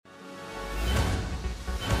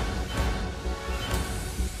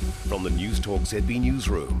From the News Talk ZB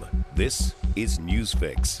newsroom, this is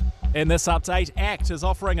Newsfix. In this update, ACT is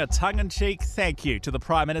offering a tongue-in-cheek thank you to the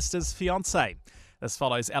Prime Minister's fiancée. This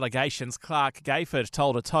follows allegations Clark Gayford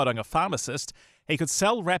told a Tauranga pharmacist he could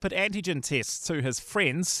sell rapid antigen tests to his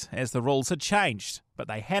friends as the rules had changed, but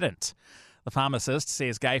they hadn't. The pharmacist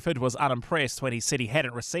says Gayford was unimpressed when he said he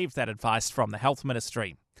hadn't received that advice from the Health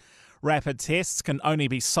Ministry. Rapid tests can only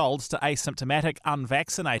be sold to asymptomatic,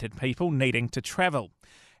 unvaccinated people needing to travel.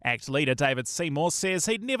 ACT leader David Seymour says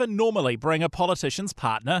he'd never normally bring a politician's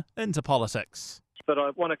partner into politics. But I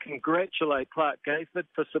want to congratulate Clark Gayford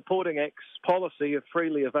for supporting ACT's policy of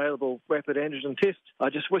freely available rapid antigen tests. I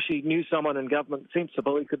just wish he knew someone in government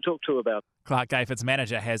sensible he could talk to about. Clark Gayford's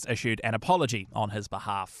manager has issued an apology on his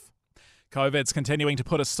behalf. COVID's continuing to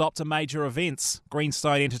put a stop to major events.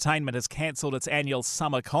 Greenstone Entertainment has cancelled its annual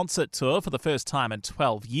summer concert tour for the first time in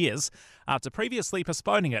 12 years, after previously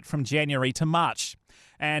postponing it from January to March.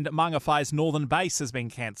 And Mangawhai's Northern Base has been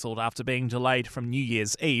cancelled after being delayed from New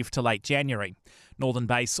Year's Eve to late January. Northern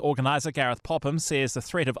Base organiser Gareth Popham says the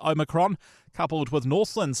threat of Omicron, coupled with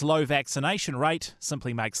Northland's low vaccination rate,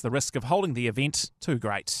 simply makes the risk of holding the event too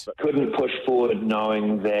great. Couldn't push forward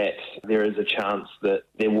knowing that there is a chance that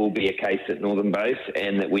there will be a case at Northern Base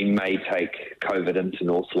and that we may take COVID into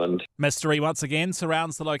Northland. Mystery once again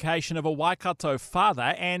surrounds the location of a Waikato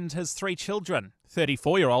father and his 3 children.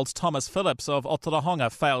 34-year-old Thomas Phillips of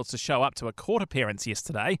Otorohanga failed to show up to a court appearance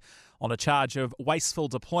yesterday on a charge of wasteful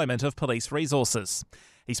deployment of police resources.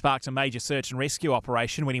 He sparked a major search and rescue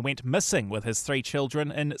operation when he went missing with his 3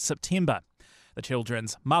 children in September. The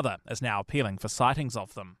children's mother is now appealing for sightings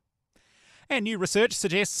of them. And new research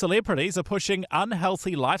suggests celebrities are pushing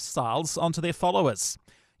unhealthy lifestyles onto their followers.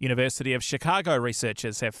 University of Chicago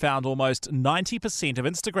researchers have found almost 90% of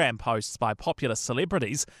Instagram posts by popular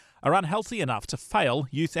celebrities are unhealthy enough to fail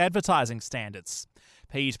youth advertising standards.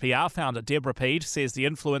 Peed PR founder Deborah Peed says the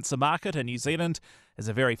influencer market in New Zealand is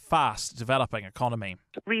a very fast developing economy.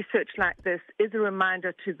 Research like this is a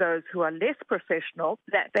reminder to those who are less professional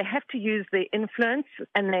that they have to use their influence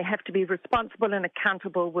and they have to be responsible and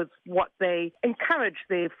accountable with what they encourage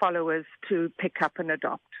their followers to pick up and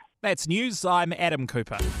adopt. That's news. I'm Adam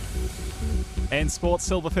Cooper. And Sports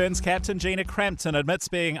Silver Ferns captain Gina Crampton admits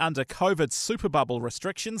being under COVID super bubble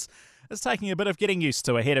restrictions is taking a bit of getting used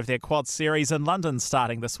to ahead of their quad series in London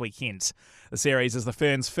starting this weekend. The series is the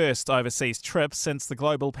Ferns' first overseas trip since the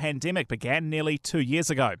global pandemic began nearly 2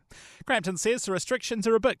 years ago. Crampton says the restrictions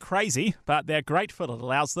are a bit crazy, but they're grateful it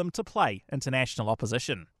allows them to play international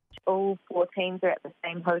opposition. All 4 teams are at the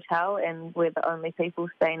same hotel and we're the only people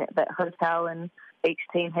staying at that hotel, and each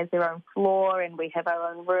team has their own floor and we have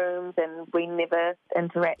our own rooms and we never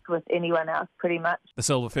interact with anyone else pretty much. The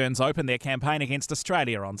Silver Ferns open their campaign against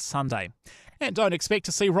Australia on Sunday. And don't expect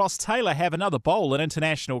to see Ross Taylor have another bowl in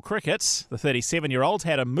international cricket. The 37-year-old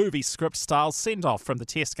had a movie script-style send-off from the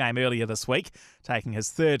Test game earlier this week, taking his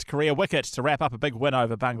 3rd career wicket to wrap up a big win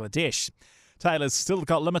over Bangladesh. Taylor's still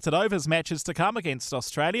got limited overs matches to come against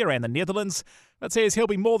Australia and the Netherlands, but says he'll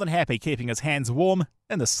be more than happy keeping his hands warm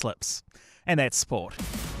in the slips. And that's sport.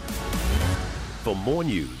 For more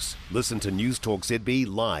news, listen to News Talk ZB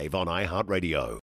live on iHeartRadio.